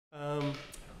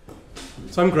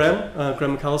So I'm Graham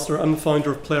McAllister. I'm the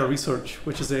founder of Player Research,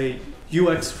 which is a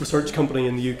UX research company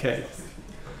in the UK.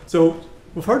 So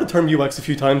we've heard the term UX a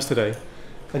few times today,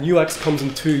 and UX comes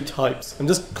in two types. I'm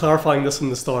just clarifying this from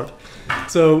the start.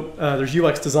 So there's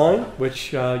UX design,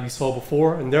 which you saw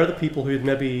before, and they're the people who'd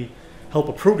maybe help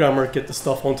a programmer get the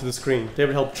stuff onto the screen. They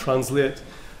would help translate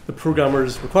the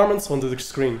programmer's requirements onto the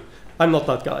screen. I'm not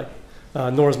that guy,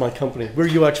 nor is my company. We're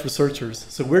UX researchers,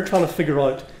 so we're trying to figure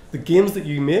out the games that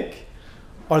you make.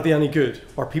 Are they any good?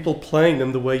 Are people playing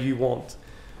them the way you want?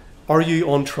 Are you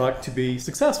on track to be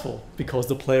successful because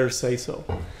the players say so?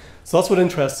 So that's what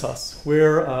interests us.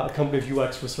 We're a company of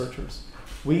UX researchers.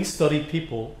 We study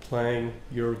people playing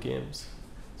your games.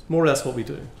 It's more or less what we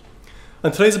do.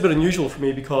 And today's a bit unusual for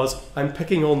me because I'm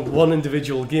picking on one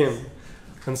individual game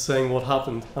and saying what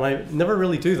happened. And I never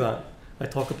really do that. I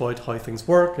talk about how things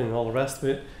work and all the rest of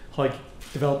it, how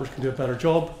developers can do a better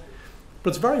job. But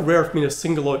it's very rare for me to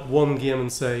single out one game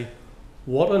and say,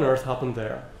 what on earth happened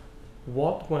there?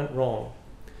 What went wrong?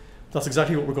 That's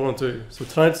exactly what we're going to do. So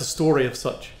tonight's a story of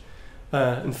such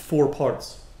in 4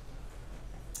 parts.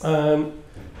 So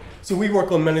we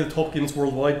work on many of the top games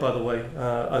worldwide, by the way,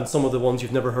 and some of the ones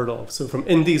you've never heard of. So from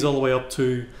indies all the way up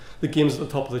to the games at the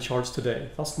top of the charts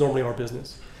today. That's normally our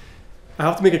business. I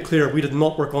have to make it clear, we did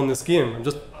not work on this game. I'm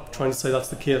just trying to say that's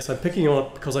the case. I'm picking on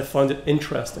it because I found it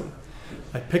interesting.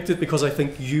 I picked it because I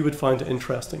think you would find it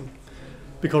interesting.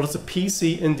 Because it's a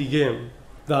PC indie game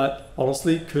that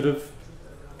honestly could have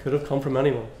come from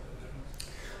anyone.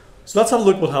 So let's have a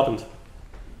look what happened.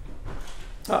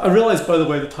 I realize, by the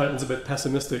way, the title's a bit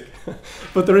pessimistic,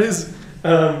 but there is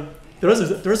an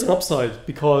upside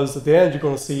because at the end you're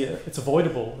going to see it's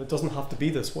avoidable. It doesn't have to be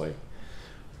this way.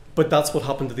 But that's what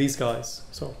happened to these guys.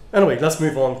 So anyway, let's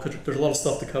move on because there's a lot of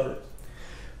stuff to cover.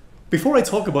 Before I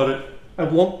talk about it, I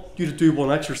want you to do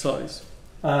one exercise.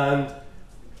 And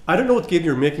I don't know what game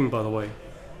you're making, by the way,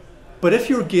 but if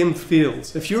your game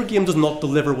fails, if your game does not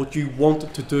deliver what you want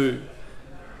it to do,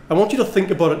 I want you to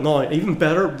think about it now. Even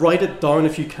better, write it down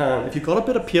if you can. If you've got a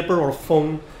bit of paper or a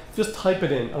phone, just type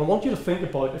it in. And I want you to think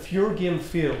about, if your game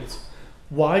fails,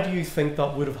 why do you think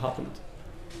that would have happened?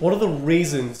 What are the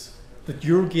reasons that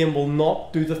your game will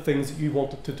not do the things that you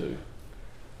want it to do?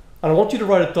 And I want you to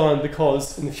write it down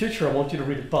because in the future I want you to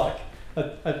read it back.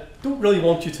 I don't really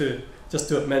want you to just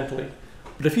do it mentally,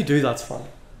 but if you do, that's fine.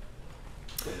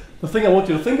 The thing I want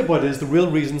you to think about is the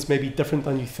real reasons may be different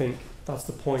than you think. That's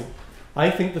the point. I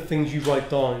think the things you write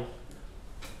down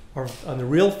and the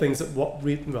real things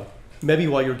that maybe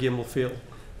why your game will fail,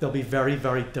 they'll be very,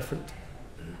 very different.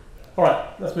 All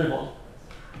right, let's move on.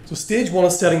 So stage 1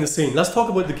 is setting the scene. Let's talk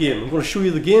about the game. I'm going to show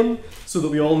you the game so that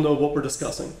we all know what we're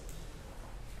discussing.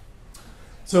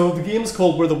 So the game is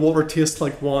called Where the Water Tastes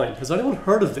Like Wine. Has anyone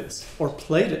heard of this or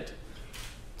played it?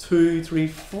 2, 3,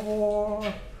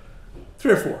 4,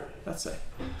 3 or 4, let's say.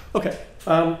 Okay,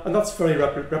 and that's very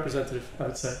representative, I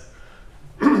would say.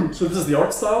 So this is the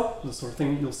art style, the sort of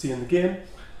thing you'll see in the game.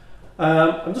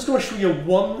 I'm just going to show you a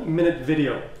 1-minute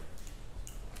video.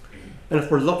 And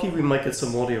if we're lucky, we might get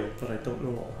some audio, but I don't know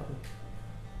what will happen.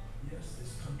 Yes,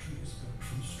 this country is built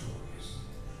from stories.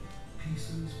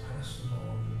 Pieces passed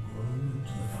along and grown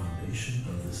into the foundation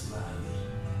of this land.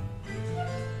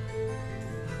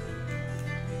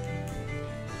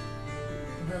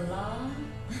 The law?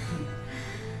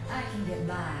 I can get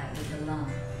by with the law.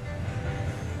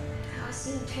 I've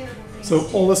seen terrible things. So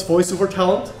all this voiceover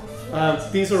talent,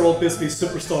 these are all basically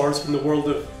superstars from the world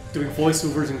of doing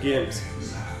voiceovers in games.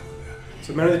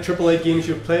 So many of the AAA games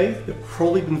you've played, they've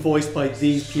probably been voiced by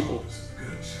these people.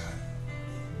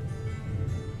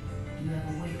 You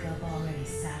ever wake up already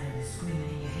silent screaming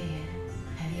in your head?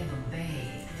 Have you ever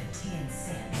begged for 10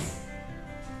 cents?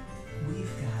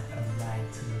 We've got a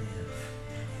right to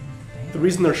live. The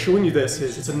reason they're showing you this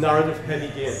is it's a narrative-heavy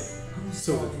game.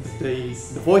 So the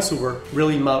voiceover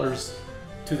really matters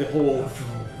to the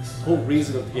whole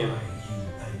reason of the game.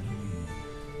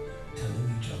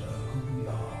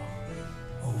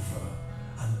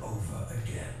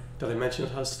 Did I mention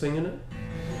it has Sting in it?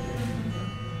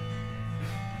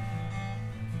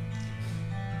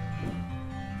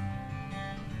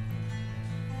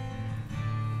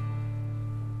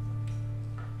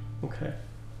 Okay.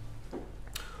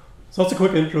 So that's a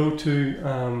quick intro to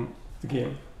the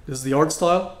game. This is the art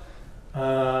style,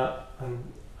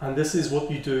 and this is what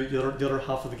you do, the other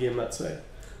half of the game, let's say.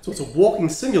 So it's a walking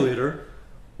simulator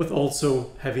with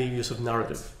also heavy use of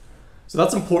narrative. So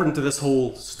that's important to this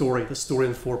whole story, the story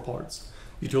in 4 parts.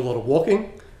 You do a lot of walking,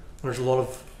 and there's a lot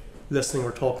of listening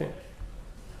or talking.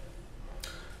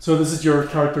 So this is your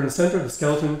character in the center, the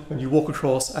skeleton, and you walk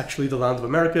across actually the land of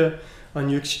America,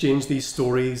 and you exchange these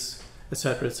stories,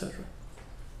 etc., etc.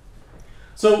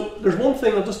 So there's one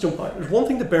thing, I'll just jump back, there's one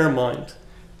thing to bear in mind.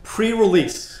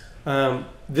 Pre-release,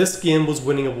 this game was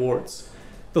winning awards.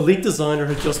 The lead designer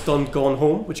had just done Gone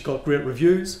Home, which got great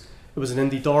reviews. It was an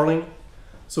indie darling.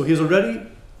 So he's already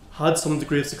had some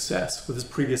degree of success with his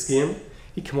previous game.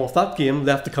 He came off that game,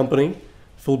 left the company,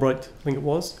 Fulbright, I think it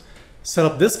was, set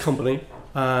up this company.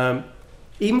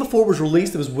 Even before it was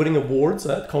released, it was winning awards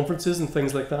at conferences and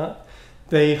things like that.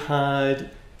 They had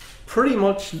pretty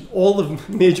much all the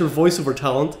major voiceover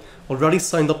talent already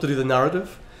signed up to do the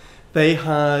narrative. They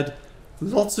had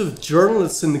lots of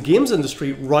journalists in the games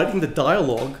industry writing the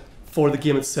dialogue for the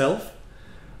game itself.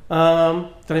 Did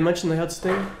I mention they had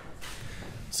Sting?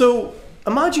 So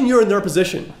imagine you're in their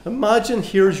position. Imagine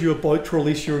here's you about to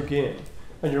release your game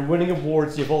and you're winning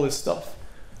awards, you have all this stuff.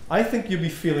 I think you'd be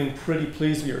feeling pretty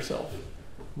pleased with yourself.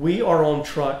 We are on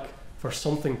track for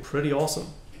something pretty awesome.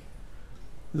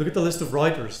 Look at the list of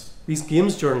writers. These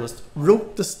games journalists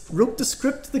wrote the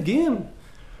script to the game.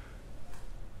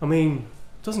 I mean,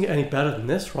 it doesn't get any better than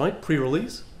this, right?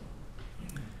 Pre-release.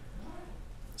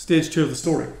 Stage 2 of the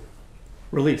story.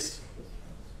 Release.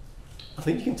 I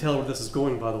think you can tell where this is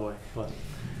going, by the way. But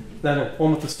then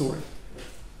on with the story.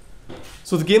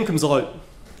 So the game comes out,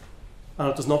 and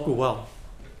it does not go well.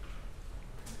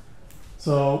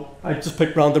 So I just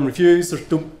picked random reviews.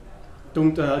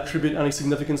 Don't attribute any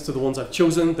significance to the ones I've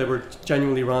chosen. They were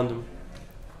genuinely random.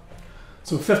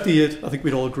 So 58, I think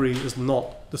we'd all agree, is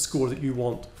not the score that you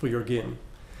want for your game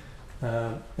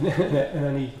in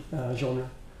any genre.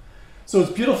 So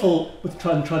it's beautiful with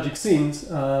tragic scenes,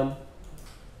 but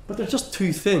they're just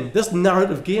too thin. This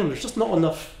narrative game, there's just not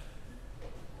enough,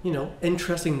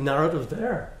 interesting narrative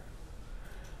there.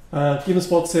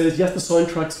 GameSpot says, yes, the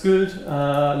soundtrack's good,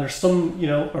 and there's some,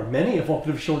 or many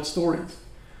evocative short stories.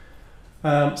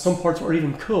 Some parts are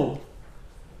even cool,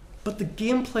 but the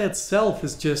gameplay itself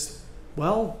is just,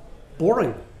 well,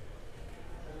 boring.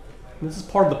 And this is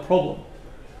part of the problem.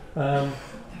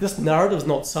 This narrative is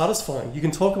not satisfying. You can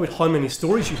talk about how many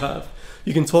stories you have.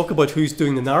 You can talk about who's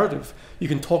doing the narrative. You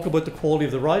can talk about the quality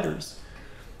of the writers.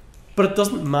 But it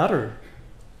doesn't matter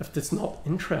if it's not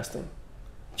interesting.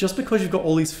 Just because you've got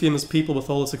all these famous people with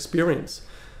all this experience,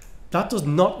 that does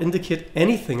not indicate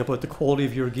anything about the quality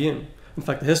of your game. In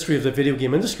fact, the history of the video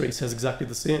game industry says exactly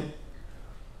the same.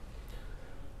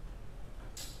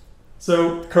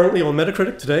 So currently on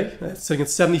Metacritic today, it's sitting at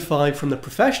 75 from the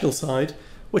professional side,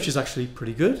 which is actually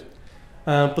pretty good.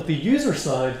 But the user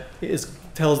side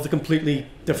tells the completely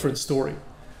different story.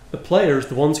 The players,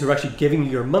 the ones who are actually giving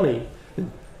you your money,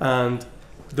 and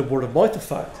the word of mouth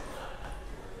effect,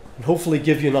 and hopefully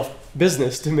give you enough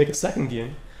business to make a second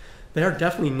game, they are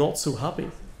definitely not so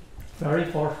happy. Very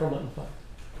far from it, in fact.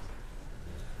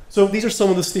 So these are some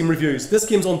of the Steam reviews. This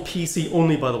game's on PC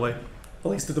only, by the way,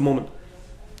 at least at the moment.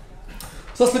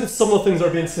 So let's look at some of the things that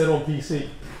are being said on PC.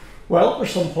 Well,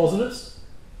 there's some positives.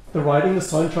 The writing, the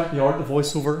soundtrack, the art, the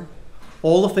voiceover,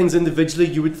 all the things individually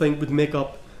you would think would make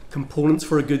up components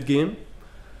for a good game.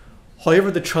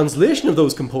 However, the translation of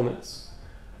those components,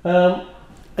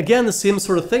 again, the same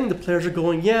sort of thing. The players are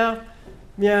going, yeah,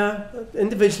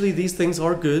 individually these things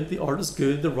are good, the art is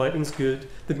good, the writing's good,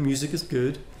 the music is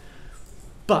good,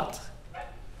 but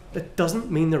it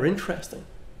doesn't mean they're interesting.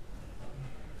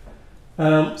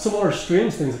 Some other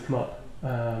strange things that come up.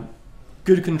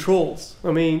 Good controls.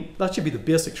 I mean, that should be the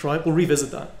basics, right? We'll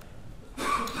revisit that.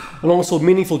 And also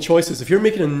meaningful choices. If you're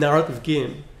making a narrative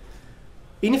game,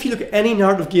 even if you look at any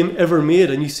narrative game ever made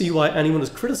and you see why anyone has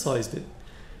criticized it,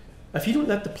 if you don't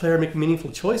let the player make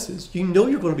meaningful choices, you know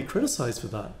you're going to be criticized for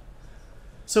that.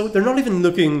 So they're not even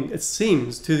looking, it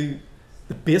seems, to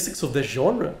the basics of this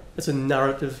genre. It's a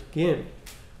narrative game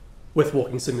with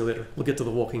walking simulator. We'll get to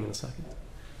the walking in a second.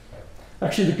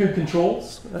 Actually, the good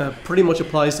controls pretty much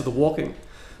applies to the walking.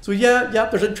 So yeah,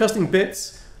 there's interesting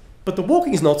bits, but the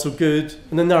walking is not so good,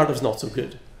 and the narrative's not so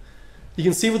good. You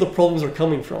can see where the problems are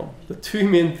coming from. The two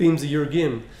main themes of your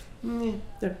game, no,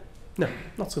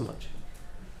 not so much.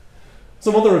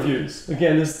 Some other reviews.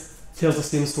 Again, this tells the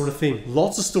same sort of theme.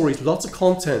 Lots of stories, lots of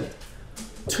content.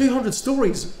 200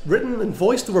 stories written and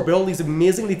voiced over by all these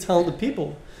amazingly talented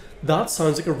people. That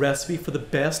sounds like a recipe for the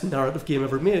best narrative game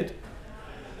ever made.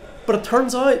 But it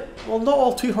turns out, well, not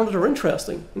all 200 are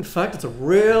interesting. In fact, it's a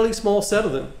really small set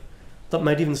of them that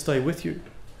might even stay with you.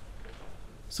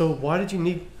 So why did you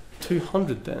need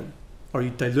 200 then? Are you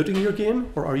diluting your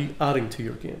game or are you adding to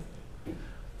your game?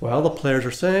 Well, the players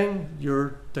are saying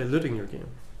you're diluting your game.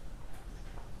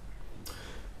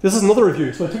 This is another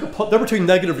review. So there were two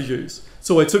negative reviews.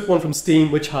 So I took one from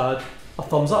Steam which had a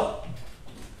thumbs up.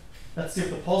 Let's see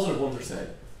what the positive ones are saying.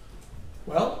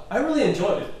 Well, I really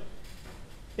enjoyed it.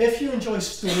 If you enjoy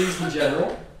stories in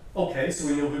general, Okay, so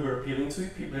we know who we're appealing to,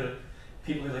 people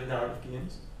who like narrative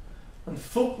games. And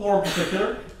folklore in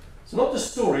particular, so not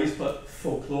just stories, but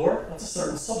folklore, that's a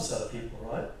certain subset of people,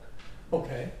 right?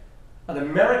 Okay. And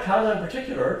Americana in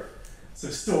particular, so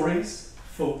stories,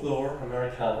 folklore,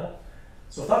 Americana.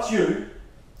 So if that's you,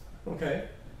 okay,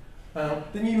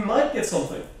 then you might get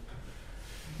something.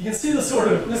 You can see the sort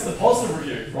of, this is the positive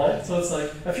review, right? So it's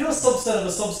like, if you're a subset of a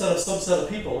subset of subset of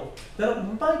people, then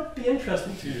it might be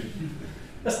interesting to you.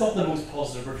 That's not the most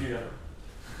positive review ever.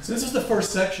 So this is the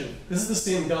first section. This is the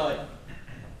same guy.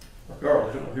 Or girl,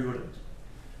 I don't know who it is.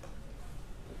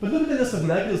 But look at the list of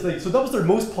negatives. So that was their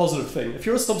most positive thing. If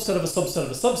you're a subset of a subset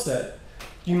of a subset,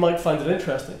 you might find it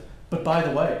interesting. But by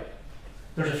the way,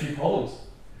 there's a few problems.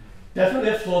 Definitely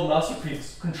a flawed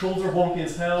masterpiece. Controls are wonky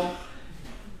as hell.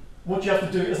 What you have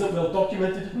to do isn't well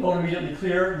documented, not immediately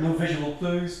clear, no visual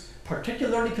clues,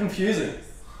 particularly confusing.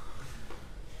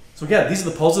 So again, these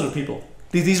are the positive people.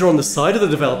 These are on the side of the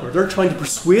developer. They're trying to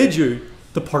persuade you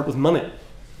to part with money.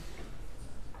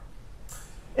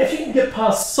 If you can get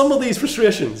past some of these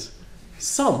frustrations,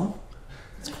 it's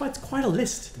quite a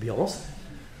list, to be honest,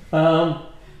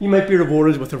 you might be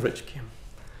rewarded with a rich game.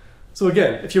 So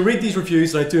again, if you read these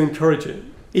reviews, and I do encourage it,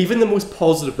 even the most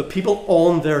positive, the people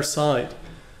on their side,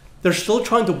 they're still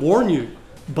trying to warn you,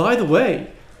 by the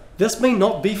way, this may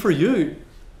not be for you.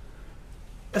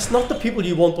 It's not the people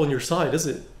you want on your side, is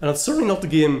it? And it's certainly not the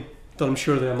game that I'm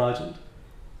sure they imagined.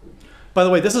 By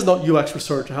the way, this is not UX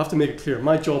research, I have to make it clear.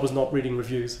 My job is not reading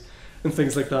reviews and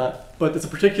things like that, but it's a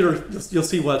particular, you'll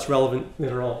see why it's relevant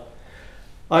later on.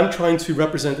 I'm trying to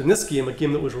represent in this game, a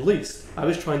game that was released, I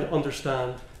was trying to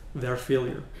understand their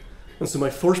failure. And so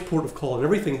my first port of call in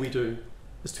everything we do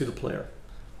is to the player.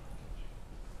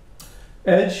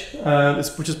 Edge,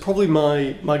 which is probably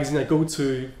my magazine I go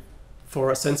to for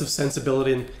a sense of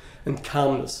sensibility and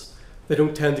calmness. They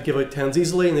don't tend to give out 10s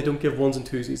easily, and they don't give 1s and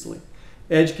 2s easily.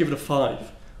 Edge give it a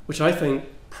 5, which I think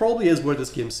probably is where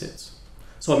this game sits.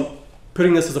 So I'm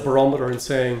putting this as a barometer and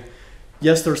saying,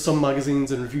 yes, there are some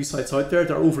magazines and review sites out there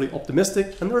that are overly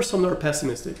optimistic, and there are some that are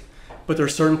pessimistic. But there are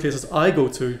certain places I go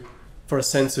to for a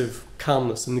sense of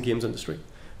calmness in the games industry.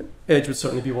 Edge would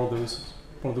certainly be one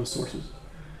of those sources.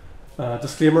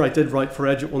 Disclaimer, I did write for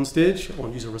Edge at one stage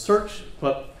on user research,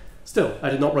 but still,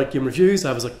 I did not write game reviews.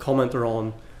 I was a commenter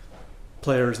on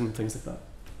players and things like that.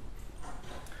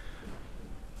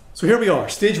 So here we are.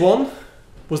 Stage 1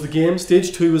 was the game.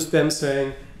 Stage 2 was them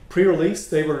saying pre-release.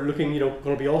 They were looking, going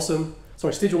to be awesome.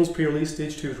 Sorry, stage 1 was pre-release.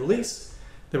 Stage 2 was release.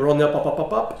 They were on the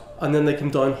up, and then they came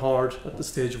down hard at the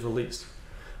stage of release.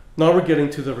 Now we're getting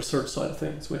to the research side of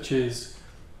things, which is,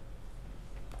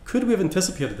 could we have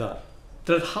anticipated that?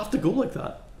 Did it have to go like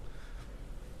that?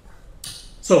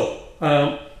 So,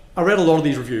 I read a lot of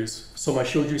these reviews. Some I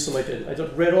showed you, some I didn't. I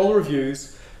just read all the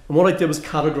reviews, and what I did was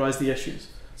categorize the issues.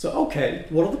 So, okay,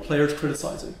 what are the players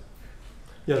criticizing?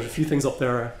 Yeah, there's a few things up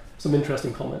there, some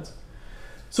interesting comments.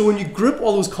 So when you group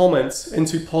all those comments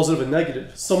into positive and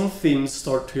negative, some themes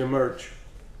start to emerge.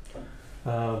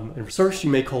 In research,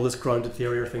 you may call this grounded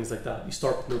theory or things like that. You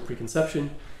start with no preconception,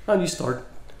 and you start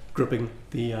grouping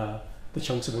the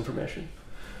chunks of information.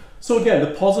 So again,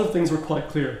 the positive things were quite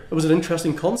clear. It was an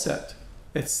interesting concept.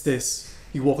 It's this,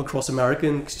 you walk across America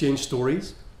and exchange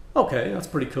stories. Okay, that's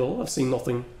pretty cool. I've seen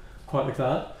nothing quite like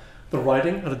that. The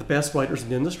writing, I had the best writers in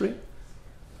the industry.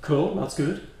 Cool, that's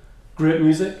good. Great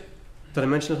music. Did I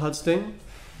mention it had Sting?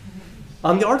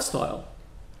 And the art style.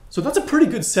 So that's a pretty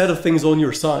good set of things on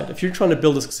your side. If you're trying to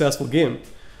build a successful game,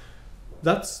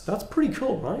 that's pretty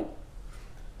cool, right?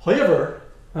 However,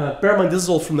 bear in mind this is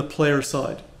all from the player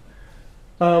side.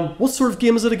 What sort of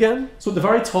game is it again? So at the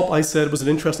very top I said it was an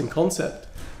interesting concept.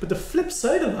 But the flip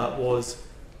side of that was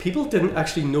people didn't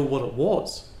actually know what it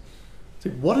was. So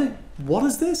what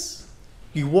is this?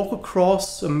 You walk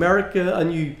across America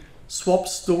and you swap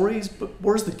stories, but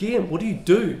where's the game? What do you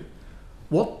do?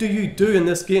 What do you do in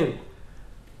this game?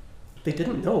 They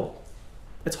didn't know.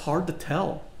 It's hard to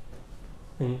tell.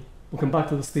 We'll come back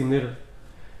to this theme later.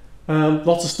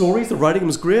 Lots of stories, the writing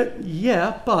was great,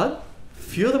 yeah, but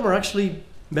few of them are actually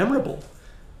memorable.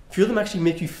 Few of them actually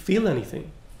make you feel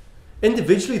anything.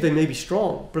 Individually they may be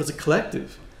strong, but as a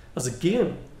collective, as a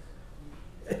game,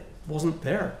 it wasn't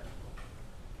there.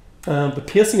 The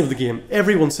pacing of the game,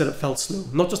 everyone said it felt slow.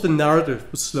 Not just the narrative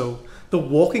was slow, the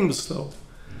walking was slow.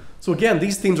 So again,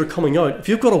 these themes are coming out. If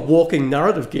you've got a walking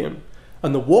narrative game,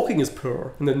 and the walking is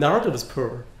poor, and the narrative is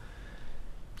poor,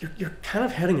 you're kind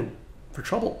of heading in for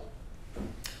trouble.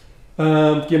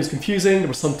 The game is confusing, there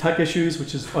were some tech issues,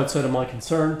 which is outside of my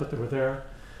concern, but they were there.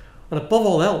 And above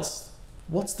all else,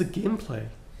 what's the gameplay?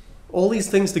 All these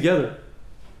things together.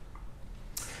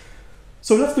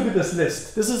 So let's look at this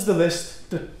list. This is the list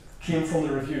that came from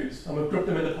the reviews, and we've grouped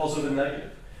them into positive and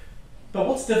negative. But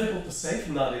what's difficult to say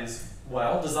from that is,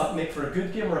 well, does that make for a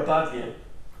good game or a bad game?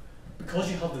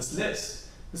 Because you have this list,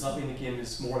 does that mean the game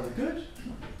is more in the good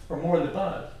or more in the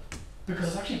bad? Because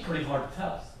it's actually pretty hard to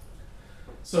test.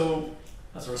 So,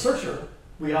 as a researcher,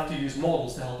 we have to use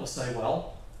models to help us say,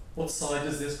 well, what side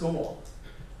does this go on?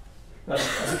 Now,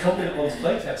 as a company that runs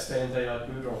playtests day in, day out,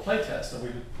 we would run a playtest and we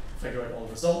would figure out all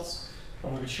the results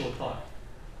and we would show it back.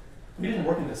 We didn't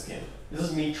work in this game. This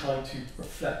is me trying to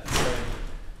reflect and say,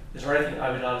 is there anything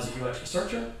I would add as a UX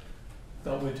researcher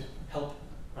that would help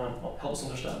us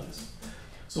understand this?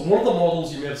 So one of the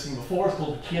models you may have seen before is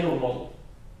called the Kano model.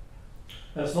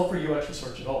 And it's not for UX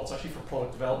research at all, it's actually for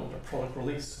product development or product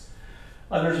release.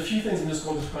 And there's a few things I'm just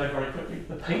going to describe very quickly.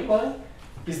 The paint line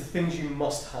is the things you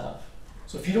must have.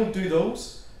 So if you don't do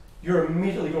those, you're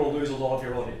immediately going to lose a lot of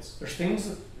your audience. There's things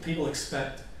that people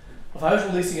expect. If I was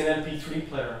releasing an MP3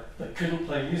 player that couldn't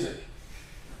play music,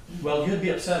 well, you'd be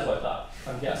upset about that,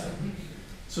 I'm guessing.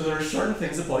 So there are certain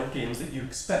things about games that you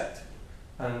expect.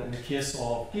 And in the case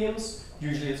of games,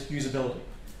 usually it's usability.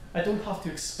 I don't have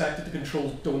to expect that the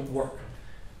controls don't work.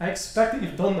 I expect that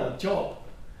you've done that job.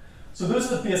 So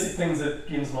those are the basic things that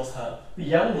games must have. The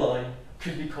yellow line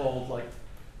could be called like,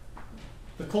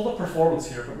 they call it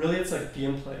performance here, but really it's like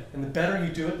gameplay. And the better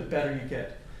you do it, the better you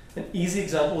get. An easy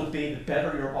example would be the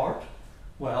better your art,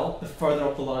 well, the further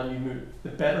up the line you move. The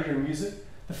better your music,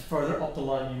 the further up the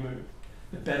line you move.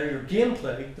 The better your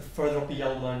gameplay, the further up the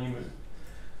yellow line you move.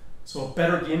 So a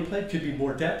better gameplay could be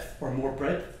more depth or more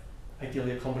breadth,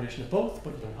 ideally a combination of both,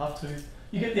 but you don't have to.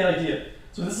 You get the idea.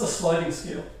 So this is a sliding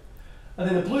scale. And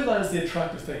then the blue line is the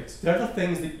attractive things. They're the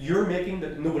things that you're making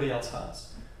that nobody else has.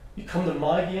 You come to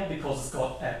my game because it's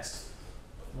got X.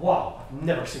 Wow, I've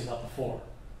never seen that before.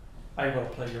 I'm going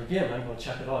to play your game, I'm going to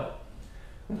check it out.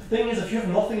 And the thing is, if you have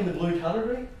nothing in the blue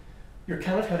category, you're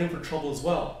kind of heading for trouble as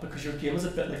well, because your game is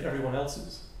a bit like everyone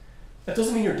else's. That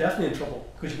doesn't mean you're definitely in trouble,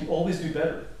 because you can always do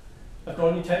better. I've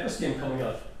got a new Tetris game coming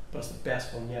out, but it's the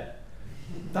best one yet.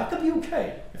 That could be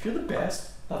okay. If you're the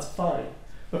best, that's fine.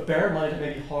 But bear in mind it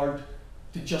may be hard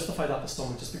to justify that to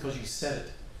someone just because you said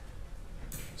it.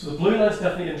 So the blue line is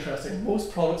definitely interesting.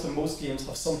 Most products and most games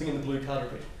have something in the blue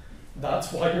category.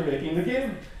 That's why you're making the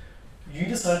game. You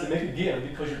decided to make a game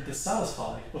because you're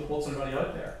dissatisfied with what's already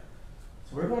out there.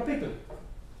 So we're going to pick them.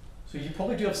 So you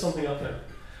probably do have something out there.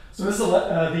 So this is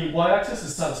the y-axis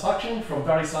is satisfaction, from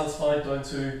very satisfied down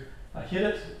to I hate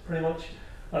it, pretty much.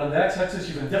 And on the x-axis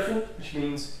you've indifferent, which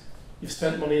means you've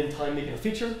spent money and time making a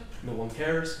feature, no one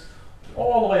cares,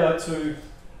 all the way out to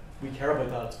we care about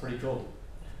that, it's pretty cool.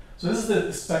 So this is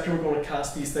the spectrum we're going to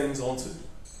cast these things onto.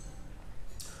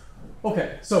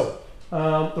 Okay, so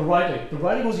the writing. The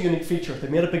writing was a unique feature. They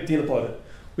made a big deal about it.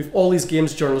 We've all these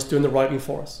games journalists doing the writing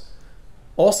for us.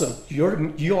 Awesome,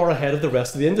 you are ahead of the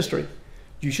rest of the industry.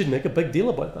 You should make a big deal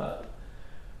about that.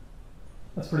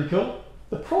 That's pretty cool.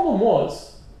 The problem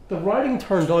was, the writing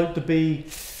turned out to be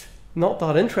not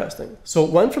that interesting. So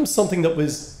it went from something that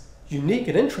was unique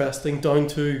and interesting down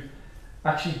to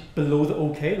actually below the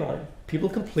okay line. People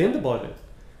complained about it.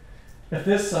 If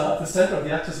this, the center of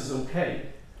the axis is okay,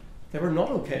 they were not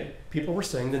okay. People were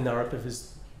saying the narrative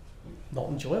is not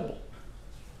enjoyable.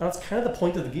 And that's kind of the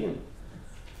point of the game.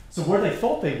 So where they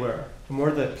thought they were, and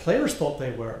where the players thought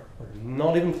they were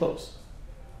not even close.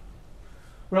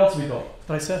 What else have we got?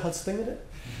 Did I say it had Sting in it?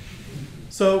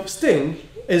 So Sting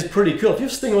is pretty cool. If you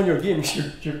have Sting on your game,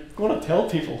 you're going to tell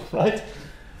people, right?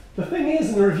 The thing is,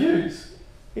 in the reviews,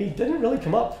 he didn't really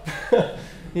come up.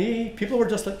 People were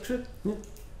just like, yeah,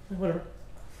 whatever.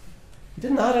 He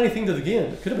didn't add anything to the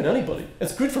game. It could have been anybody.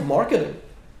 It's good for marketing.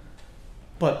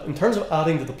 But in terms of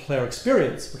adding to the player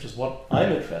experience, which is what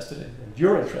I'm interested in, and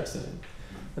you're interested in,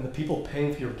 and the people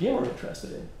paying for your game are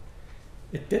interested in,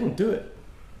 it didn't do it.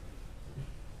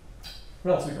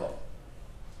 What else we got?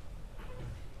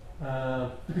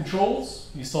 The controls,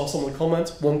 you saw some of the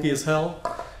comments, wonky as hell,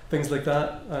 things like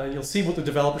that. You'll see what the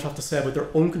developers have to say about their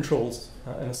own controls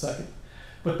in a second.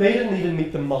 But they didn't even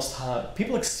meet the must-have.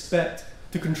 People expect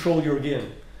to control your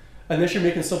game. Unless you're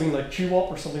making something like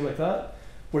QWOP or something like that,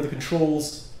 where the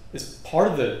controls is part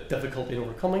of the difficulty in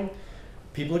overcoming,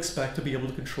 people expect to be able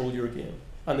to control your game.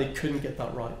 And they couldn't get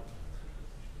that right.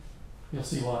 You'll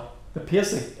see why. The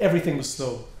pacing, everything was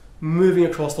slow. Moving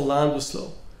across the land was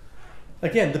slow.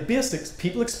 Again, the basics,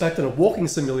 people expect in a walking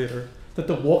simulator that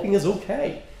the walking is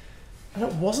okay. And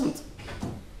it wasn't.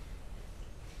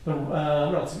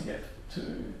 What else did we get?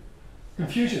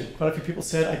 Confusion. Quite a few people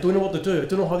said, I don't know what to do. I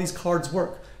don't know how these cards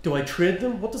work. Do I trade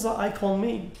them? What does that icon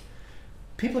mean?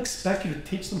 People expect you to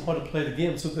teach them how to play the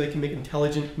game so that they can make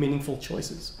intelligent, meaningful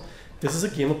choices. This is a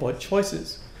game about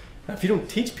choices. And if you don't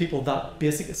teach people that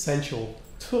basic essential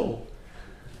tool,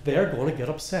 they're going to get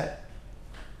upset.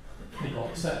 They got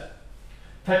upset.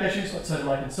 Tech issues outside of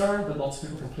my concern, but lots of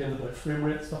people complained about frame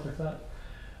rate, stuff like that.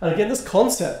 And again, this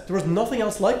concept, there was nothing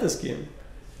else like this game.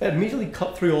 It immediately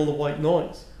cut through all the white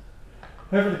noise.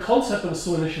 However, the concept that was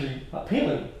so initially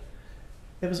appealing,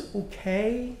 it was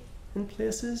okay in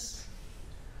places.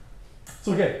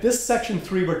 So again, this section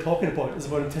 3 we're talking about is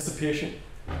about anticipation.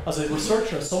 As a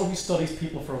researcher, as someone who studies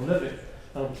people for a living,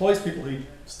 and employs people who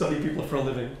study people for a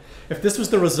living, if this was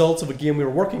the results of a game we were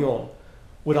working on,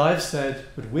 would we have said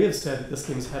that this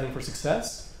game is heading for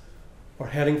success or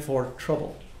heading for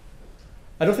trouble?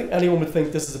 I don't think anyone would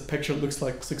think this is a picture that looks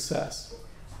like success.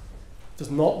 It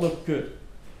does not look good.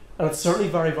 And it's certainly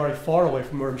very, very far away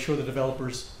from where I'm sure the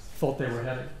developers thought they were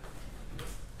heading.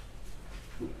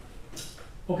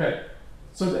 Okay,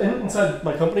 so inside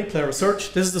my company, Player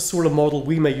Research, this is the sort of model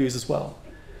we may use as well.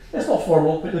 It's not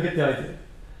formal, but you'll get the idea.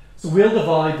 So we'll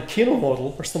divide the Kano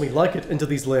model, or something like it, into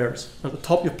these layers. At the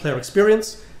top you have player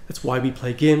experience, it's why we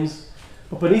play games.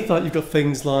 But beneath that you've got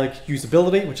things like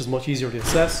usability, which is much easier to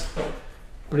assess.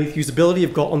 Beneath usability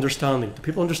you've got understanding. Do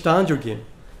people understand your game?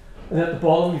 And then at the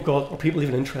bottom you've got, are people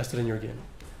even interested in your game?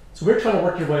 So we're trying to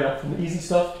work your way up from the easy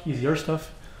stuff, easier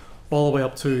stuff, all the way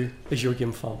up to, is your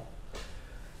game fun?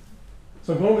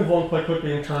 So I'm going to move on quite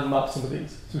quickly and try and map some of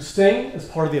these. So Sting is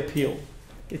part of the appeal.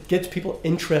 It gets people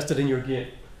interested in your game.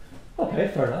 Okay,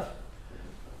 fair enough.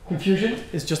 Confusion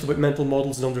is just about mental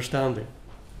models and understanding.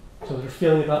 So they're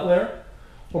failing at that layer.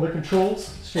 Orbit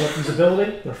controls, showing up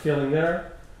usability, they're failing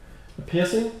there. The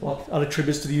pacing, well, that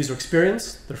attributes to the user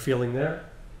experience, they're failing there.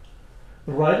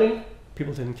 The writing,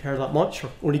 people didn't care that much,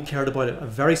 or only cared about a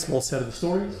very small set of the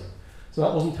stories. So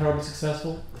that wasn't terribly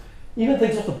successful. Even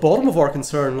things off the bottom of our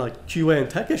concern, like QA and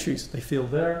tech issues, they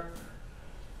failed there.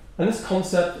 And this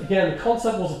concept, again, the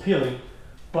concept was appealing,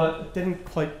 but it didn't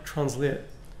quite translate.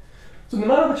 So no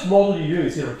matter which model you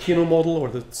use, either a Kano model or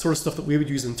the sort of stuff that we would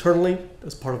use internally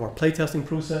as part of our playtesting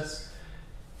process,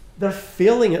 they're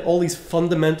failing at all these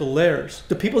fundamental layers.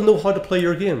 Do people know how to play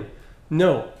your game?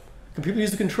 No. Can people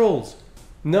use the controls?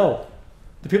 No.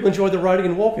 Do people enjoy the riding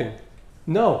and walking?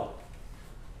 No.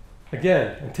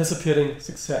 Again, anticipating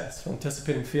success or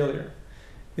anticipating failure.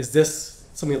 Is this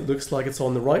something that looks like it's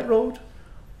on the right road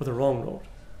or the wrong road?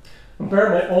 And bear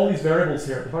in mind all these variables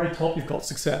here. At the very top you've got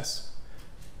success.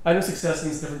 I know success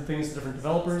means different things to different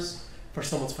developers. For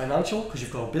some it's financial, because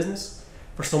you've got a business.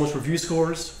 For some it's review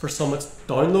scores. For some it's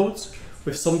downloads.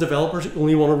 With some developers who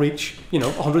only want to reach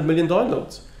 100 million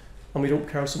downloads. And we don't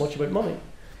care so much about money.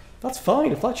 That's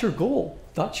fine. If that's your goal,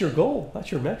 that's your goal. That's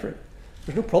your metric.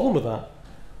 There's no problem with that.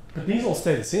 But these all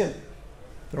stay the same.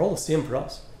 They're all the same for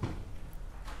us.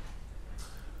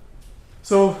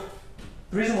 So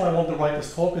the reason why I wanted to write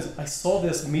this talk is I saw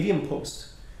this Medium post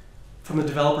from the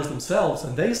developers themselves,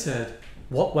 and they said,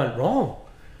 what went wrong?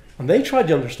 And they tried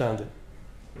to understand it.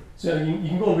 So you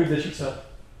can go and read this yourself.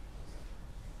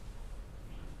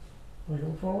 Are we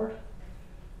going forward?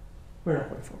 We're not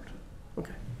going forward.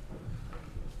 Okay.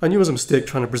 I knew it was a mistake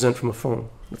trying to present from a phone.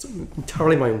 It's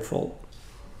entirely my own fault.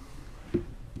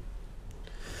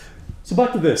 So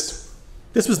back to this.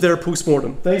 This was their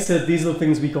postmortem. They said these are the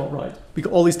things we got right. We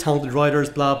got all these talented writers,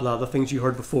 blah, blah, the things you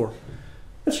heard before.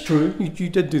 It's true, you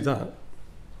did do that.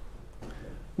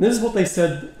 And this is what they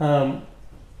said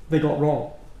they got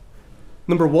wrong.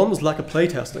 Number one was lack of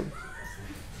playtesting.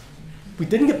 We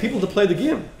didn't get people to play the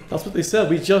game. That's what they said.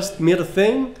 We just made a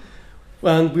thing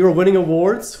and we were winning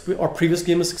awards. Our previous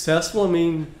game was successful. I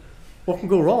mean, what can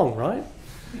go wrong, right?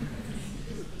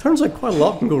 Turns out quite a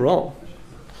lot can go wrong.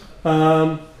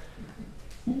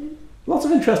 Lots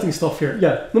of interesting stuff here.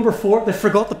 Yeah, number 4, they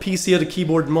forgot the PC had a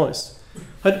keyboard and mouse.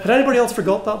 Had anybody else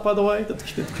forgot that, by the way? That the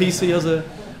PC has a...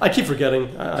 I keep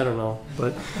forgetting, I don't know.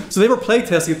 But so they were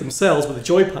playtesting it themselves with a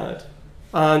joypad.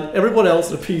 And everyone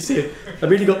else at the PC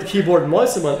immediately got the keyboard and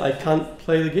mouse and went, I can't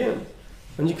play the game.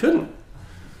 And you couldn't.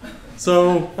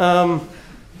 So,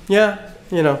 yeah,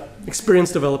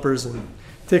 experienced developers, and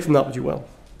take from that what you will.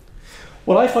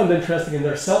 What I found interesting in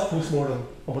their self-postmortem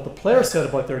and what the players said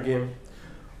about their game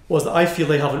was that I feel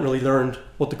they haven't really learned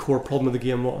what the core problem of the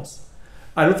game was.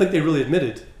 I don't think they really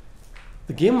admitted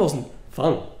the game wasn't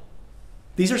fun.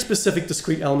 These are specific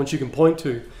discrete elements you can point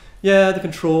to. Yeah, the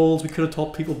controls, we could have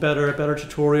taught people better, a better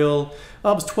tutorial.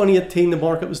 Oh, it was 2018, the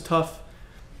market was tough.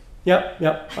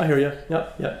 Yeah, I hear you.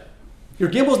 Yeah. Your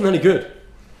game wasn't any good.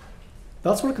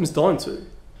 That's what it comes down to.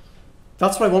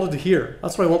 That's what I wanted to hear.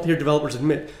 That's what I want to hear developers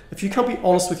admit. If you can't be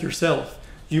honest with yourself,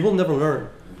 you will never learn.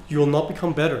 You will not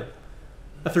become better.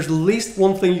 If there's the least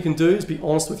one thing you can do is be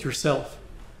honest with yourself.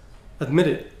 Admit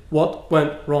it. What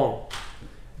went wrong?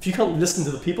 If you can't listen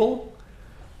to the people,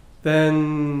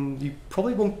 then you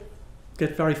probably won't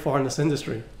get very far in this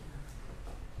industry.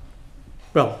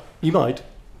 Well, you might,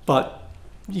 but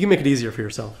you can make it easier for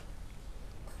yourself.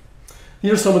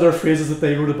 Here are some of their phrases that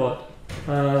they wrote about.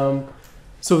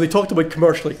 So they talked about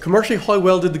commercially. Commercially, how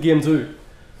well did the game do?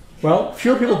 Well,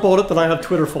 fewer people bought it than I have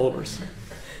Twitter followers.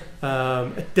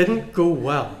 It didn't go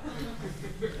well.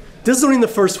 This is only in the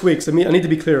first weeks. I need to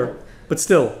be clear, but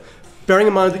still, bearing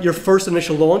in mind that your first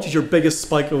initial launch is your biggest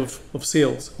spike of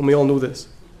sales, and we all know this.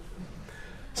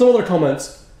 Some other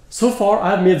comments. So far, I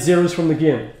have made zeros from the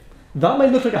game. That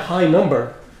might look like a high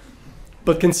number,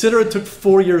 but consider it took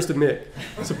 4 years to make.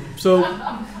 So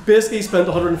basically he spent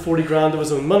 140 grand of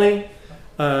his own money,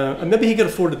 and maybe he could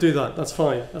afford to do that. That's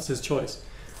fine, that's his choice.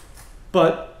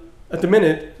 But at the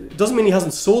minute, it doesn't mean he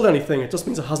hasn't sold anything, it just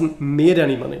means it hasn't made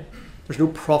any money. There's no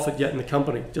profit yet in the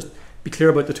company. Just be clear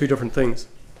about the two different things.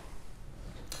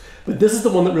 But this is the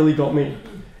one that really got me.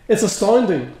 It's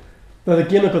astounding that a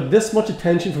game that got this much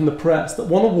attention from the press, that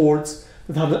won awards,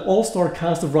 that had an all-star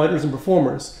cast of writers and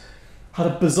performers, had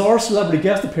a bizarre celebrity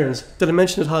guest appearance. Did I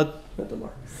mention it had? I don't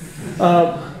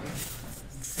know.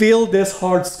 Feel this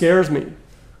hard scares me.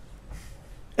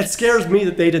 It scares me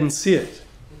that they didn't see it.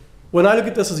 When I look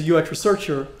at this as a UX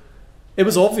researcher, it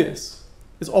was obvious.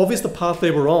 It's obvious the path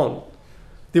they were on.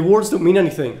 The awards don't mean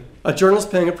anything. A journalist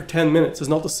playing it for 10 minutes is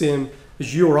not the same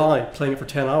as you or I playing it for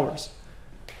 10 hours.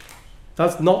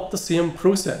 That's not the same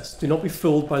process. Do not be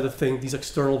fooled by these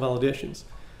external validations.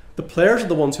 The players are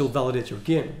the ones who will validate your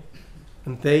game.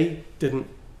 And they didn't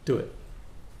do it.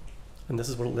 And this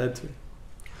is what it led to.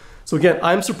 So again,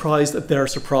 I'm surprised at their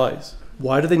surprise.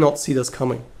 Why did they not see this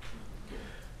coming?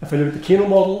 If I look at the Kano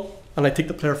model, and I take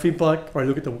the player feedback, or I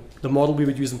look at the model we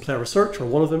would use in player research, or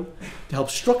one of them, to help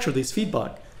structure these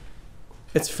feedback,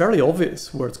 it's fairly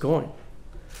obvious where it's going.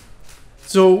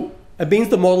 So it means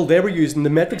the model they were using, the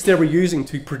metrics they were using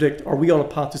to predict, are we on a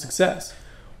path to success,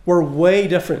 were way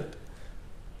different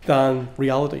than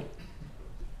reality.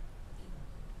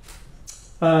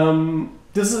 I'm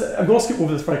going to skip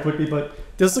over this very quickly, but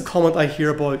this is a comment I hear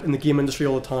about in the game industry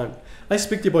all the time. I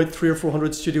speak to about 300 or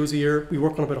 400 studios a year. We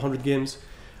work on about 100 games.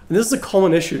 And this is a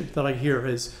common issue that I hear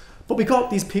is, but we got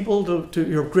these people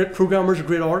who are great programmers or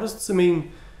great artists. I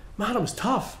mean, man, it was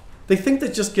tough. They think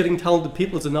that just getting talented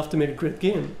people is enough to make a great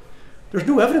game. There's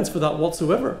no evidence for that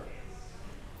whatsoever.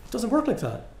 It doesn't work like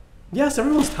that. Yes,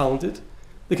 everyone's talented.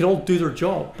 They can all do their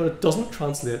job, but it doesn't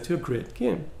translate to a great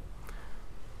game.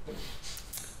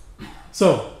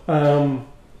 So, no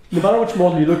matter which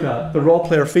model you look at, the raw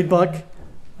player feedback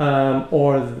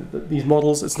or these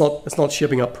models, it's not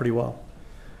shaping up pretty well.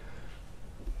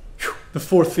 The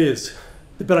fourth phase,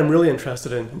 the bit I'm really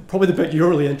interested in, probably the bit you're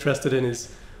really interested in is,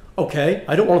 okay,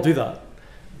 I don't want to do that.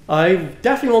 I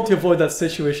definitely want to avoid that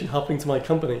situation happening to my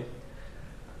company.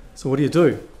 So what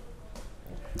do?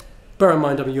 Bear in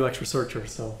mind I'm a UX researcher,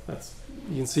 so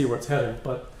you can see where it's heading,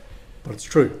 but it's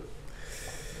true.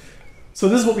 So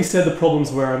this is what we said the problems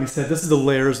were, and we said this is the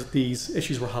layers that these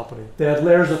issues were happening. They had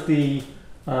layers at the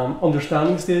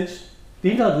understanding stage.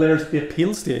 They even had layers at the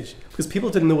appeal stage, because people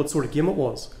didn't know what sort of game it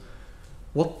was.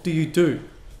 What do you do?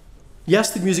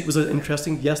 Yes, the music was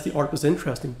interesting. Yes, the art was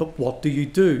interesting. But what do you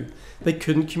do? They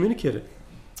couldn't communicate it.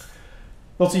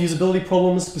 Lots of usability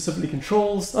problems, specifically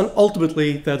controls, and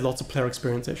ultimately they had lots of player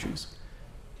experience issues.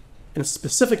 And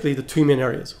specifically the two main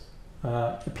areas,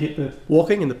 the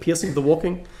walking and the pacing of the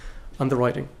walking and the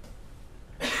writing.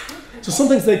 So some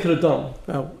things they could have done.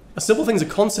 A simple thing is a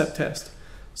concept test.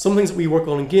 Some things that we work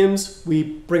on in games, we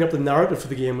bring up the narrative for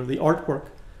the game or the artwork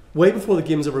way before the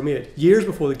game's ever made, years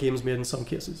before the game's made in some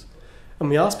cases. And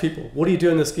we ask people, what do you do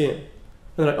in this game? And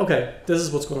they're like, okay, this is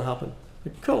what's going to happen.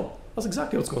 Like, cool, that's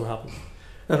exactly what's going to happen.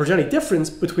 And if there's any difference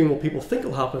between what people think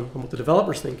will happen and what the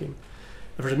developer's thinking,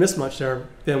 if there's a mismatch there,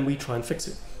 then we try and fix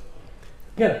it.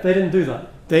 Again, they didn't do that.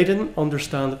 They didn't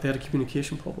understand that they had a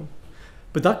communication problem.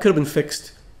 But that could have been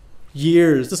fixed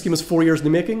years. This game was 4 years in the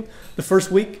making. The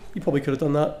first week, you probably could have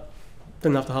done that.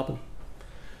 Didn't have to happen.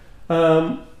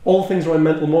 All things around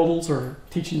mental models or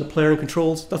teaching the player and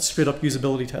controls, that's straight up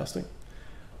usability testing.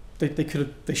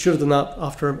 They should have done that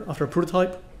after a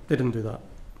prototype. They didn't do that.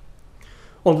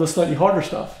 On to the slightly harder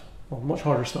stuff, well, much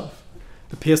harder stuff.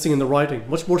 The pacing and the writing,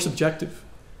 much more subjective.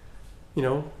 You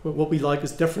know, what we like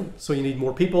is different, so you need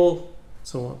more people,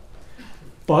 so on.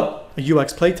 But a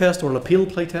UX playtest or an appeal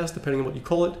playtest, depending on what you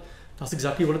call it, that's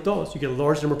exactly what it does. You get a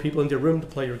large number of people into your room to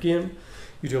play your game,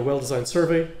 you do a well-designed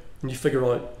survey, and you figure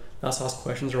out, let's ask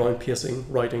questions around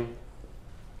pacing, writing,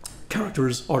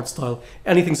 characters, art style,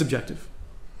 anything subjective.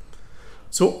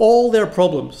 So all their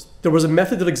problems, there was a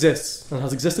method that exists and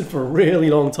has existed for a really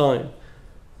long time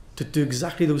to do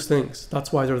exactly those things.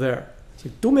 That's why they're there. So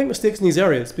don't make mistakes in these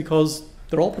areas because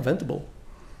they're all preventable.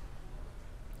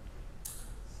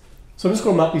 So I'm just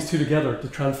going to map these two together to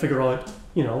try and figure out,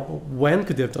 when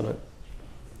could they have done it?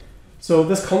 So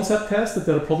this concept test that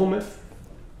they had a problem with,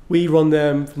 we run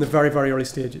them from the very, very early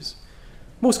stages.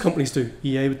 Most companies do.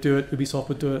 EA would do it, Ubisoft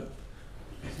would do it.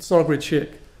 It's not a great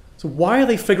shake. So why are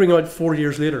they figuring out 4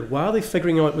 years later? Why are they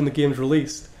figuring out when the game's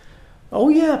released? Oh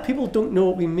yeah, people don't know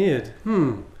what we made.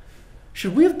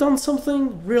 Should we have done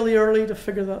something really early to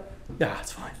figure that? Yeah,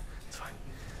 it's fine. It's fine.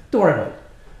 Don't worry about it.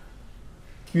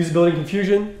 Usability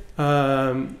confusion,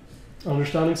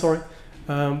 understanding, sorry.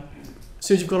 As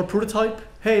soon as you've got a prototype,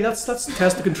 hey, let's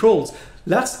test the controls.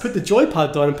 Let's put the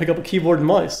joypad down and pick up a keyboard and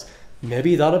mouse.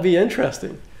 Maybe that'll be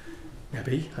interesting.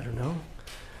 Maybe, I don't know.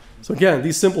 So again,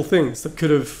 these simple things that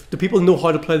do people know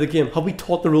how to play the game? Have we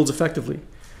taught the rules effectively?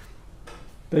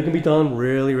 They can be done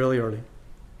really, really early.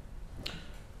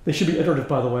 They should be iterative,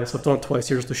 by the way, so I've done it twice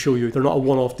here just to show you. They're not a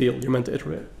one-off deal, you're meant to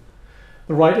iterate.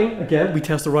 The writing, again, we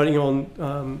test the writing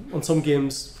on some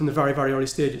games from the very, very early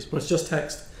stages, when it's just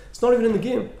text. It's not even in the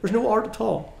game, there's no art at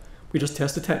all. We just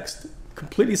test the text,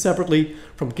 completely separately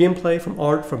from gameplay, from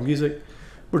art, from music.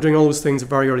 We're doing all those things at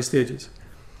very early stages.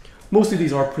 Most of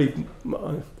these are pretty,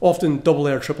 often AA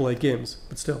or AAA games,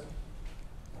 but still.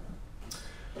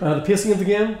 The pacing of the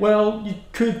game, well, you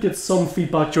could get some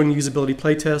feedback during the usability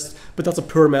playtest, but that's a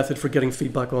poor method for getting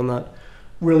feedback on that.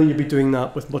 Really, you'd be doing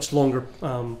that with much longer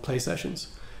play sessions.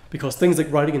 Because things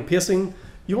like writing and pacing,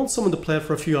 you want someone to play it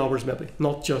for a few hours maybe,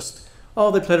 not just,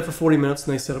 oh, they played it for 40 minutes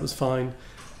and they said it was fine.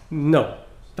 No,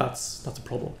 that's a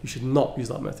problem. You should not use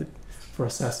that method for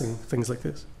assessing things like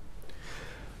this.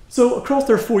 So across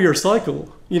their 4-year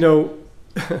cycle, they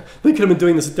could have been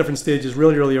doing this at different stages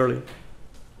really, really early.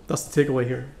 That's the takeaway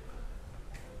here.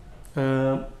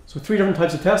 So 3 different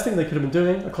types of testing they could have been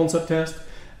doing: a concept test,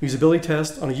 usability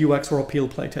test, and a UX or appeal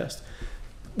play test.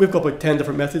 We've got about 10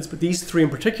 different methods, but these 3 in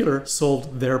particular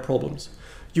solved their problems.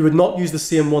 You would not use the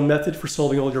same one method for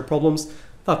solving all your problems.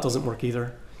 That doesn't work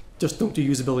either. Just don't do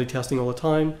usability testing all the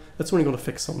time. That's only going to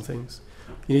fix some things.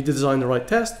 You need to design the right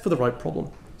test for the right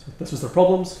problem. So this was their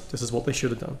problems. This is what they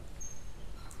should have done.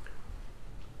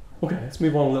 Okay, let's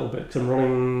move on a little bit because I'm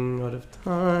running out of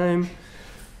time.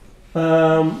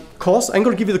 Cost. I'm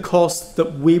going to give you the cost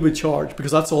that we would charge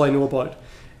because that's all I know about.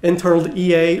 Internal to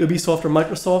EA, Ubisoft, or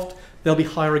Microsoft, they'll be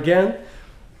higher again,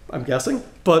 I'm guessing.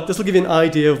 But this will give you an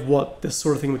idea of what this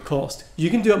sort of thing would cost. You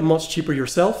can do it much cheaper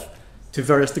yourself to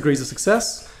various degrees of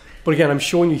success. But again, I'm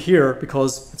showing you here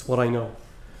because it's what I know.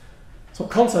 So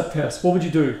concept test, what would you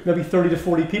do? Maybe 30 to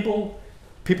 40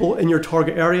 people in your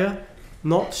target area,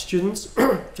 not students,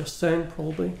 just saying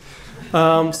probably.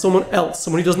 Someone else,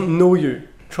 someone who doesn't know you.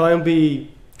 Try and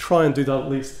do that at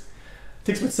least. It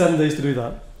takes about 7 days to do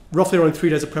that. Roughly around 3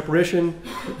 days of preparation,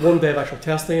 1 day of actual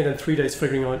testing, and then 3 days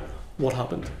figuring out what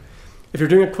happened. If you're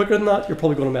doing it quicker than that, you're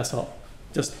probably going to mess up.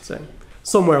 Just saying,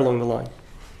 somewhere along the line.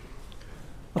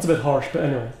 That's a bit harsh, but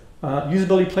anyway.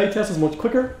 Usability playtest is much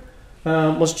quicker,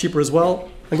 much cheaper as well.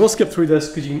 I'm going to skip through this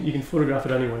because you can photograph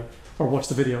it anyway, or watch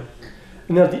the video.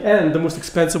 And then at the end, the most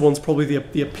expensive one's probably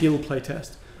the appeal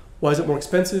playtest. Why is it more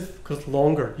expensive? Because it's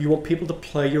longer. You want people to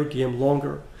play your game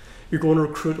longer. You're going to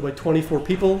recruit about 24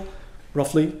 people,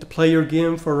 roughly, to play your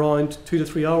game for around 2 to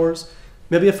 3 hours.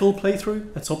 Maybe a full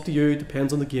playthrough. It's up to you. It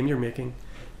depends on the game you're making.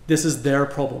 This is their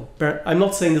problem. I'm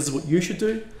not saying this is what you should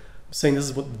do. I'm saying this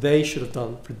is what they should have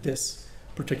done for this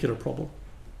particular problem.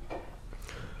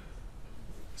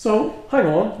 So, hang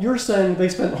on. You're saying they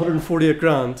spent 148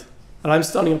 grand, and I'm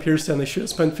standing up here saying they should have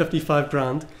spent 55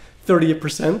 grand,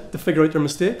 38% to figure out their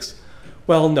mistakes?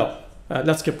 Well, no.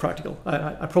 Let's get practical.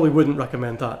 I probably wouldn't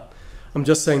recommend that. I'm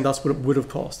just saying that's what it would have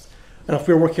cost. And if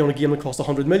we're working on a game that costs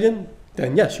 100 million,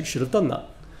 then yes, you should have done that.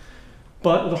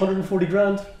 But with 140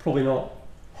 grand, probably not.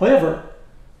 However,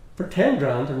 for 10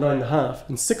 grand or 9.5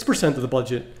 and 6% of the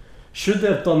budget, should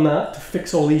they have done that to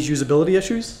fix all these usability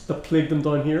issues that plagued them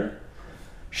down here?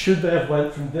 Should they have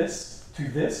went from this to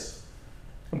this?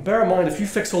 And bear in mind, if you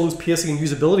fix all those pacing and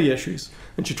usability issues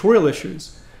and tutorial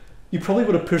issues, you probably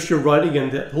would have pushed your writing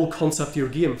and the whole concept of your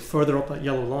game further up that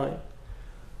yellow line.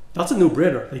 That's a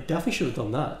no-brainer. They definitely should have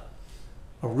done that.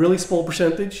 A really small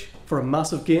percentage for a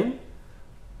massive game?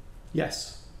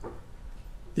 Yes.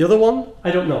 The other one?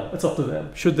 I don't know. It's up to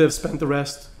them. Should they have spent the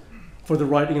rest for the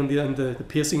writing and the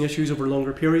pacing issues over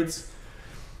longer periods?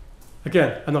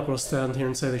 Again, I'm not going to stand here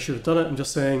and say they should have done it. I'm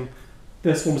just saying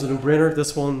this one was a no-brainer.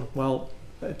 This one, well,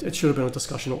 it should have been a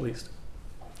discussion at least.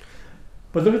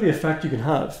 But look at the effect you can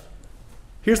have.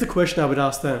 Here's the question I would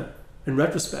ask them. In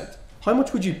retrospect, how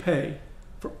much would you pay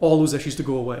for all those issues to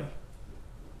go away?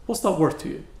 What's that worth to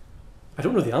you? I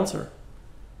don't know the answer,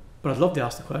 but I'd love to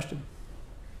ask the question.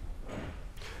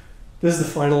 This is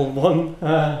the final one.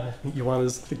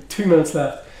 Joanna's like 2 minutes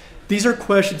left. These are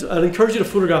questions, I'd encourage you to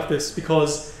photograph this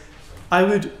because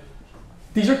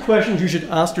these are questions you should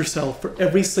ask yourself for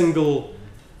every single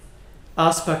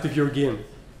aspect of your game.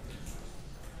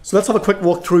 So let's have a quick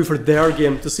walk through for their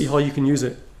game to see how you can use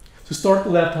it. So start at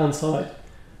the left-hand side.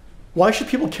 Why should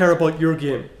people care about your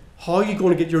game? How are you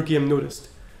going to get your game noticed?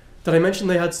 Did I mention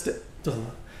they had, doesn't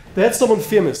matter. They had someone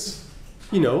famous,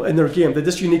 in their game. They had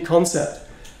this unique concept.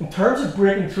 In terms of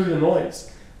breaking through the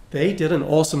noise, they did an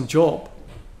awesome job.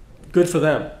 Good for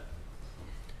them.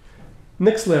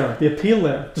 Next layer, the appeal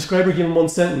layer. Describe your game in one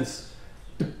sentence.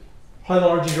 How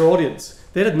large is your audience?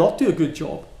 They did not do a good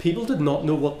job. People did not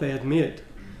know what they had made.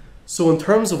 So in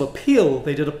terms of appeal,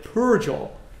 they did a poor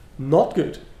job. Not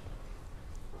good.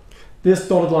 This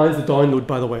dotted line is the download,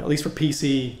 by the way, at least for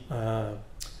PC,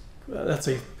 let's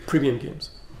say premium games.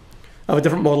 I have a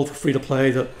different model for free to play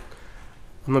that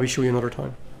I'll maybe show you another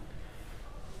time.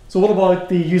 So what about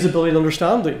the usability and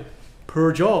understanding?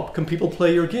 Poor job. Can people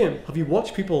play your game? Have you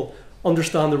watched people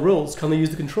understand the rules? Can they use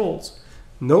the controls?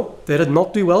 Nope, they did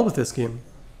not do well with this game.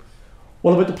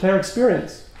 What about the player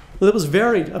experience? Well, it was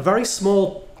varied. A very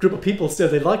small group of people said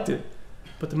they liked it,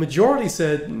 but the majority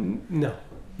said, no,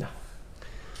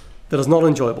 that is not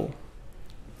enjoyable.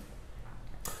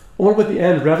 What about the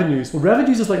end, revenues? Well,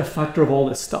 revenues is like a factor of all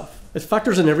this stuff. It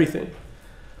factors in everything.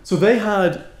 So they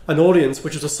had an audience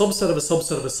which is a subset of a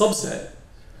subset of a subset.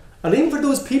 And even for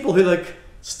those people who like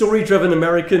story-driven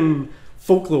Americana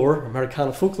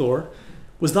folklore,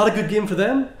 was that a good game for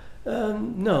them?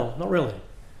 No, not really.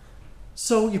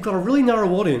 So you've got a really narrow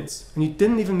audience and you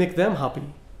didn't even make them happy.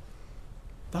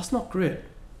 That's not great.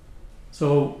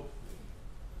 So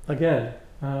again,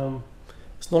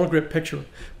 it's not a great picture.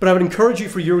 But I would encourage you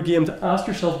for your game to ask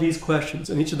yourself these questions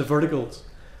in each of the verticals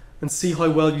and see how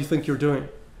well you think you're doing.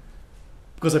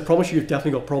 Because I promise you, you've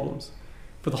definitely got problems.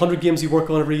 For the 100 games you work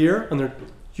on every year, and they're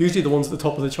usually the ones at the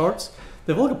top of the charts,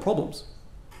 they've all got problems.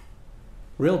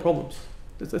 Real problems.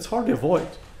 It's hard to avoid.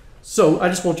 So I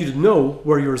just want you to know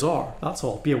where yours are. That's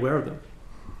all. Be aware of them.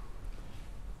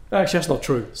 Actually, that's not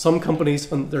true. Some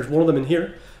companies, and there's one of them in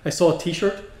here, I saw a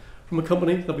t-shirt from a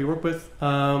company that we work with,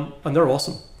 and they're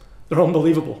awesome. They're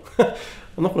unbelievable.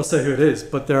 I'm not going to say who it is,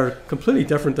 but they're completely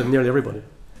different than nearly everybody.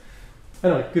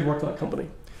 Anyway, good work to that company.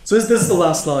 So this is the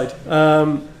last slide.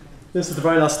 This is the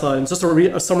very last slide. It's just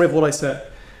a summary of what I said.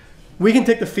 We can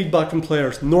take the feedback from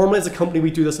players. Normally as a company,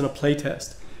 we do this in a play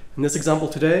test. In this example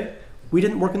today, we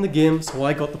didn't work in the game, so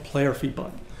I got the player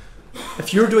feedback.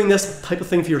 If you're doing this type of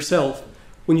thing for yourself,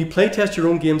 when you play test your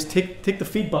own games, take the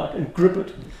feedback and group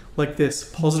it like this,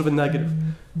 positive and negative.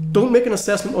 Don't make an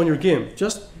assessment on your game.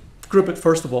 Just group it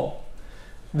first of all.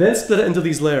 Then split it into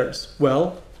these layers.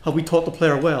 Well, have we taught the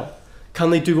player well? Can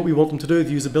they do what we want them to do,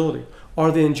 the usability?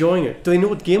 Are they enjoying it? Do they know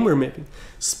what game we're making?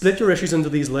 Split your issues into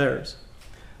these layers.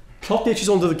 Plot the issues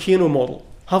onto the Kano model.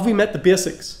 Have we met the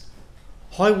basics?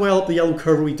 How well at the yellow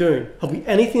curve are we doing? Have we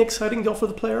anything exciting to offer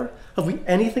the player? Have we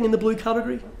anything in the blue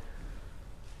category?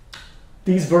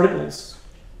 These verticals,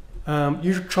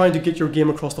 you're trying to get your game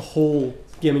across the whole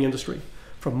gaming industry,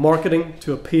 from marketing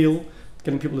to appeal,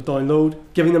 getting people to download,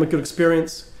 giving them a good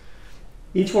experience.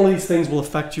 Each one of these things will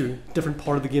affect you, different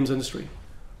part of the games industry,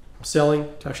 from selling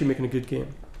to actually making a good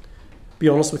game. Be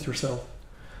honest with yourself.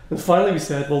 And finally we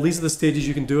said, well, these are the stages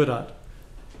you can do it at.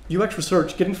 UX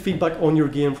research, getting feedback on your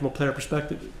game from a player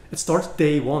perspective. It starts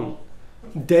day one.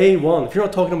 Day one. If you're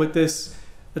not talking about this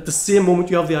at the same moment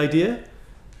you have the idea,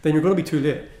 then you're going to be too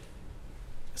late.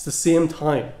 It's the same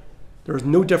time. There is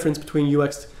no difference between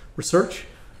UX research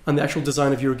and the actual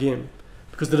design of your game.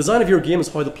 Because the design of your game is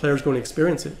how the player is going to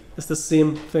experience it. It's the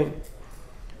same thing.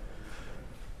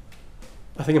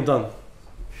 I think I'm done.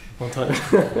 On time.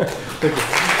 Thank you.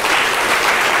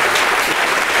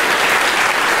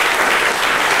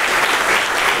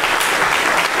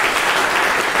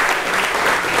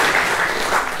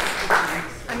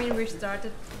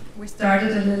 We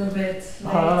started a little bit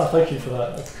late. Thank you for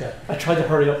that. That's okay. I tried to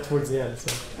hurry up towards the end.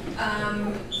 So.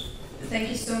 Thank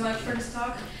you so much for this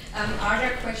talk. Are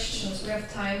there questions? We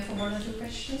have time for 1 or 2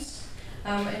 questions.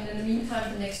 And in the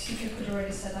meantime, the next speaker could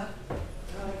already set up.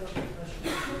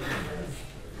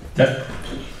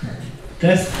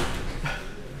 Test.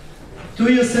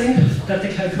 Do you think that the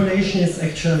calculation is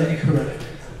actually accurate?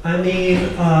 I mean,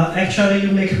 actually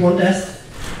you make one test,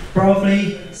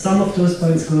 probably some of those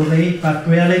points go away, but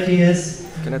reality is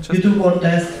you do one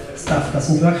test, stuff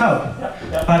doesn't work out.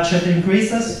 Budget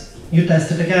increases, you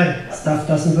test it again, stuff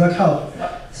doesn't work out.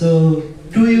 So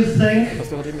do you think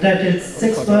that it's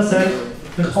 6%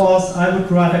 because I would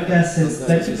rather guess it's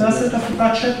 20% of the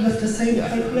budget with the same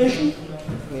calculation.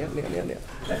 You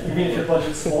mean if your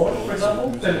budget's smaller, for example,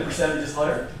 then the percentage is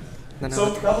higher?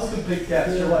 So that was a complete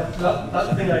guess. You're right.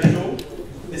 That thing I showed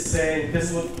is saying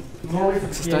this is what normally for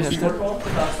the games we work on,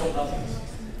 that's what happens.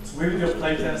 So we would do a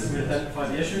play test, we identify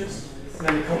the issues, and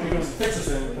then the company goes and fixes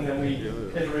them, and then we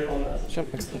iterate on that.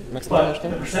 But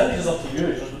the percentage is up to you.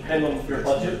 It'll depend on your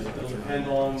budget. It'll depend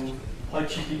on how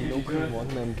cheaply you do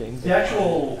it. The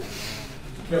actual,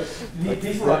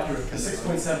 these were accurate. The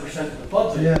 6.7% of the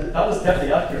budget, that was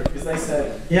definitely accurate because they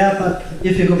said. Yeah, but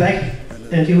if you go back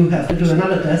and you have to do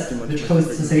another test, which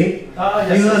costs the same,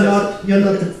 you're not.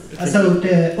 So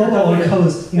the overall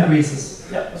cost increases.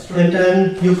 Yeah, that's true. And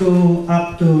then you go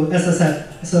up to, as I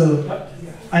said. So,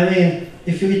 I mean,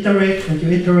 if you iterate and you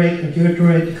iterate and you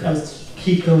iterate, the costs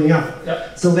keep going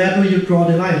up. So where do you draw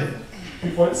the line?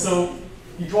 Good point. So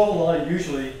you draw the line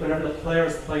usually whenever the player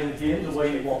is playing the game the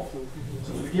way you want.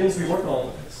 So for the games we work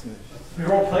on, we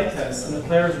run play tests and the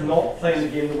player is not playing the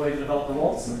game the way the developer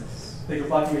wants. They go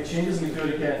back and make changes and we do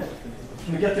it again.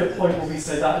 And we get to a point where we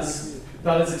say that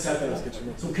is acceptable.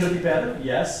 So could it be better?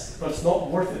 Yes, but it's not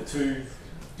worth it to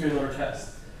do another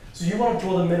test. So you want to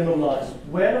draw the minimum line.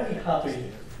 When are we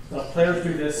happy that if players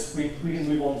do this, we can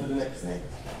move on to the next thing.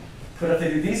 But if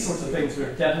they do these sorts of things,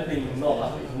 we're definitely not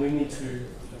happy and we need to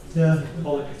So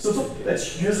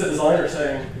it's you as a designer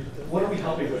saying, what are we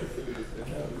happy with?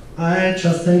 I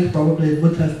just think probably it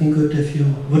would have been good if you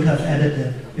would have added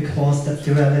it, because that's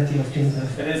the reality of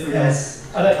GameDev. It is the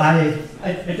reality.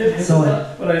 I did hint at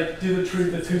that when I do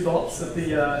the two thoughts at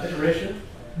the iteration.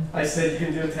 I said you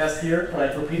can do a test here, and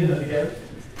I repeated it again.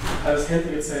 I was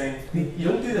hinting at saying, you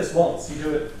don't do this once, you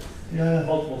do it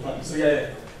multiple times. So yeah.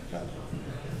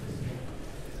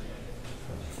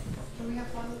 Do we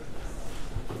have one?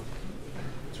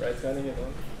 Try turning it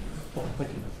on. Oh,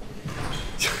 thank you.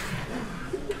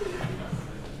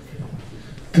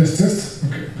 Test.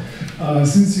 Okay.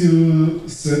 Since you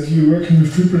said you're working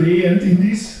with AAA and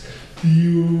indies, do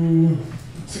you,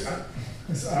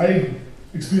 as I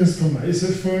experienced from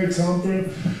myself, for example,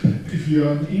 if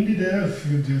you're an indie dev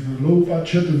and you have a low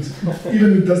budget, and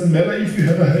even it doesn't matter if you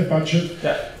have a high budget,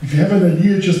 if you have an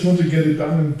idea, you just want to get it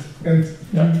done and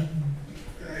you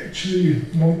actually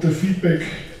want the feedback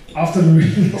after the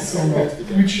release or not,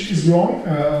 which is wrong.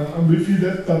 I'm with you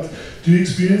that, but do you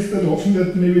experience that often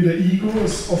that maybe the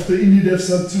egos of the indie devs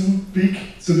are too big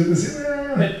so that they say,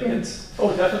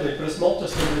 oh, definitely, but it's not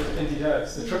just with indie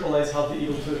devs. The AAAs have the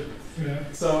ego too. Yeah.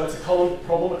 So it's a common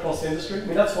problem across the industry. I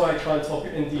mean, that's why I try and talk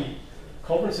at indie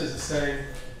conferences is saying,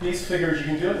 these figures, you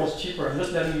can do it much cheaper. I'm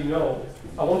just letting you know,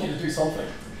 I want you to do something.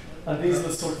 And these are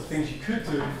the sort of things you could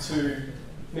do to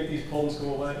make these problems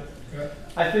go away. Yeah.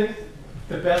 I think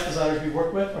the best designers we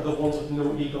work with are the ones with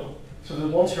no ego. So the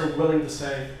ones who are willing to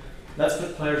say, let's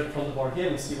put players in front of our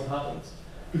game and see what happens.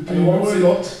 But do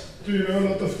you know a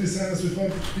lot of designers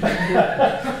without people?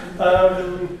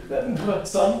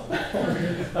 Some.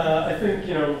 I think,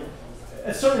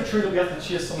 it's certainly true that we have to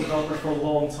chase some developers for a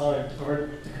long time to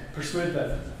persuade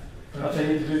them that they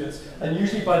need to do this. And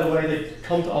usually, by the way, they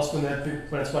come to us when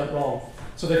it's went wrong.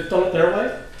 So they've done it their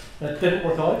way, and it didn't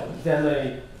work out, then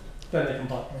they come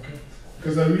back. Okay.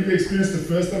 Because I really experienced the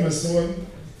first time I saw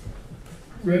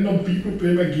random people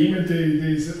play my game and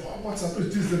they said, oh, what's up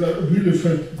with this? That I really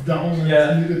felt down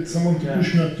and needed someone to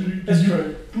push me up. Do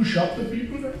you push up the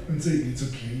people then and say, it's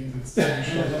okay? And it's I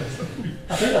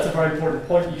think that's a very important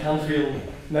point. You can't feel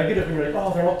negative and you're like,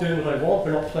 oh, they're not doing what I want,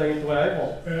 they're not playing it the way I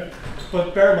want. Yeah.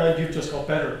 But bear in mind, you've just got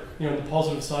better. The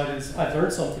positive side is I've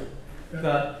learned something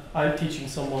that I'm teaching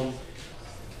someone,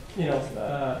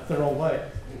 the wrong way.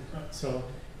 So,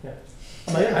 yeah.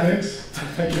 Thanks.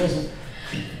 Thank you.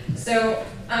 So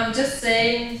I'm just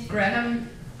saying, Graham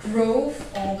drove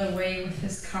all the way with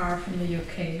his car from the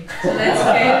UK. So let's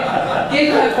give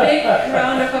him a big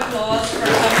round of applause for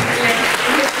coming here.